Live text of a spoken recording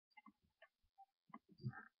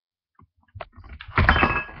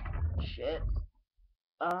shit.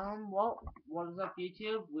 Well, what is up,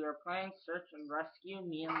 YouTube? We are playing Search and Rescue,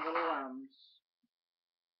 me and Little M's.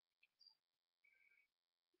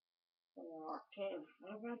 Okay,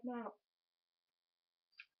 right now.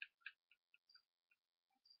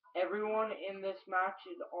 Everyone in this match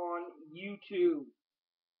is on YouTube.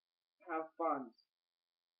 Have fun.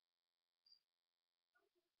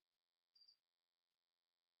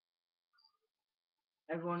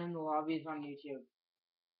 Everyone in the lobby is on YouTube.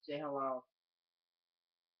 Say hello.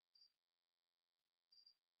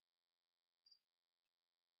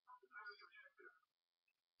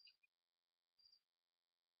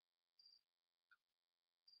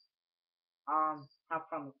 Have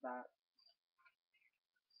fun with that.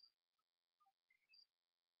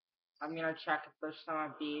 I'm gonna check if there's some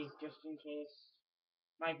at B, just in case.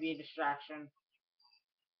 Might be a distraction.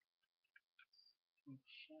 Oh,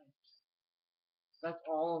 shit. That's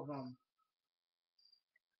all of them.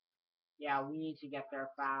 Yeah, we need to get there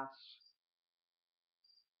fast.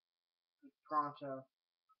 Pronto.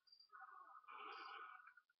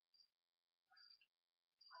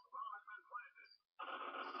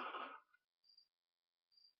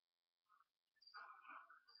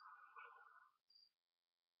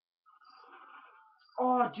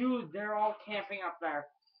 Oh, dude, they're all camping up there.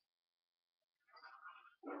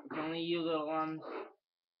 It's only you, little ones.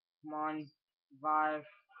 Come on, Vive.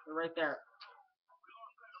 They're right there.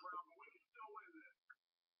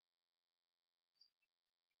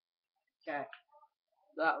 Okay,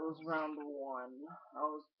 that was round one. That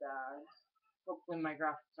was bad. Hopefully my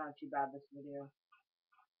graphics aren't too bad this video.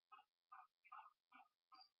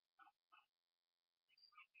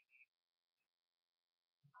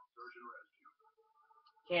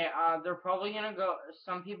 Okay, they're probably gonna go.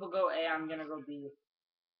 Some people go A. I'm gonna go B.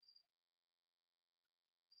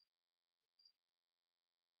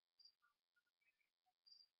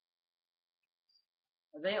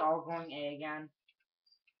 Are they all going A again?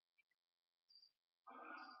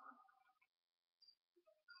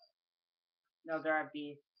 No, they're at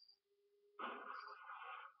B.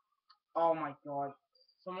 Oh my god.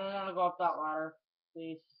 Someone wanna go up that ladder,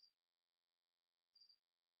 please?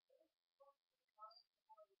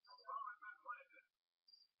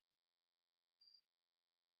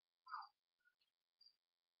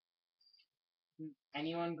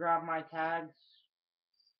 Anyone grab my tags?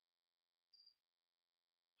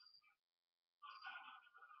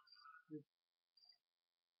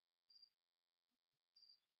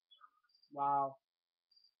 Wow.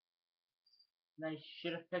 They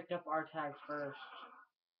should have picked up our tags first.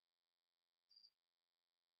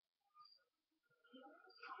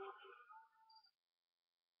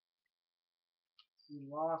 We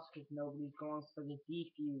lost because nobody's going for the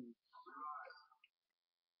defuse.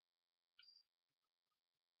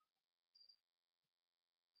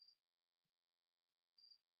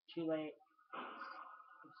 Too late.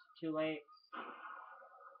 It's too late.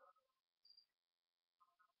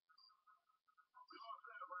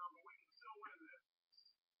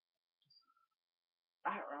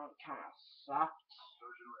 That round kind of sucked.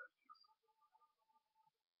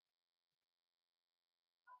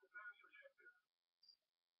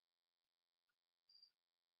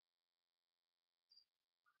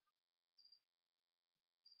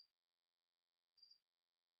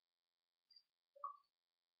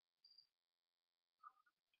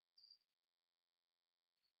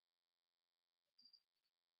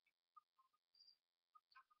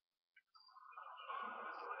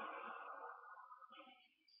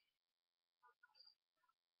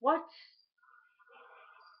 What?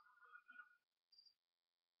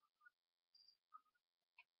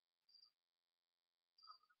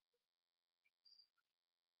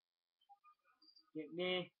 Get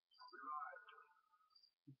me.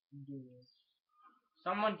 Do this.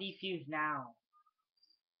 Someone defuse now.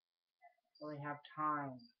 So we have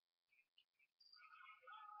time.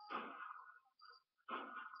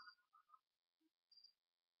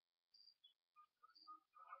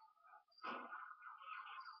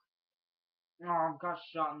 Oh, got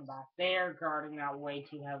shot in the back. They are guarding that way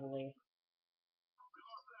too heavily.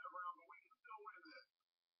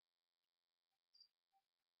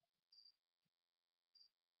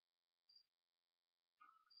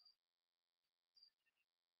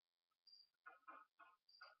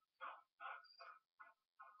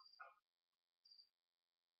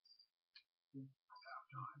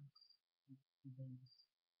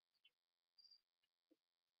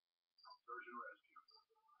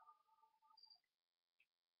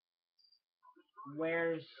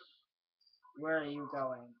 Where are you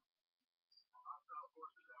going?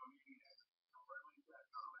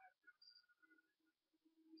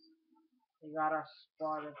 They got us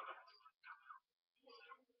spotted.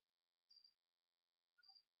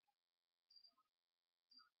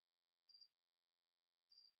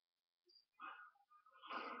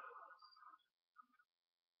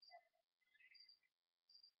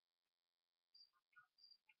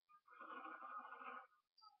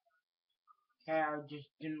 Okay, I just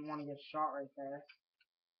didn't want to get shot right there.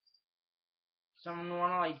 Someone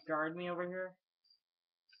wanna like guard me over here?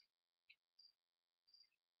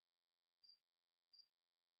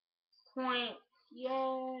 Point.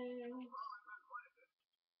 Yay!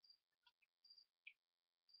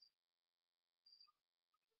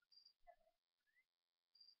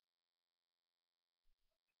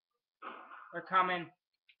 They're coming.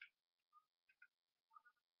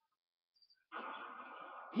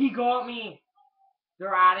 He got me.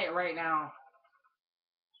 They're at it right now.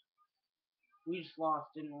 We just lost,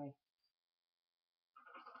 didn't we?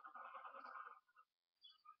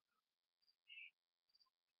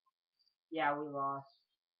 Yeah, we lost.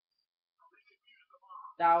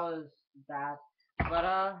 That was bad.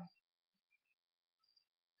 But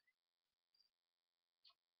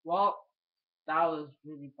well, that was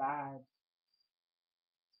really bad.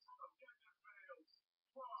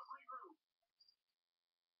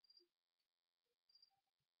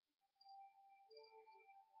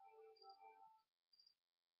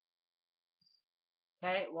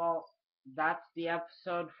 Okay, well, that's the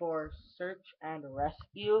episode for Search and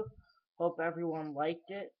Rescue. Hope everyone liked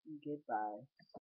it. Goodbye.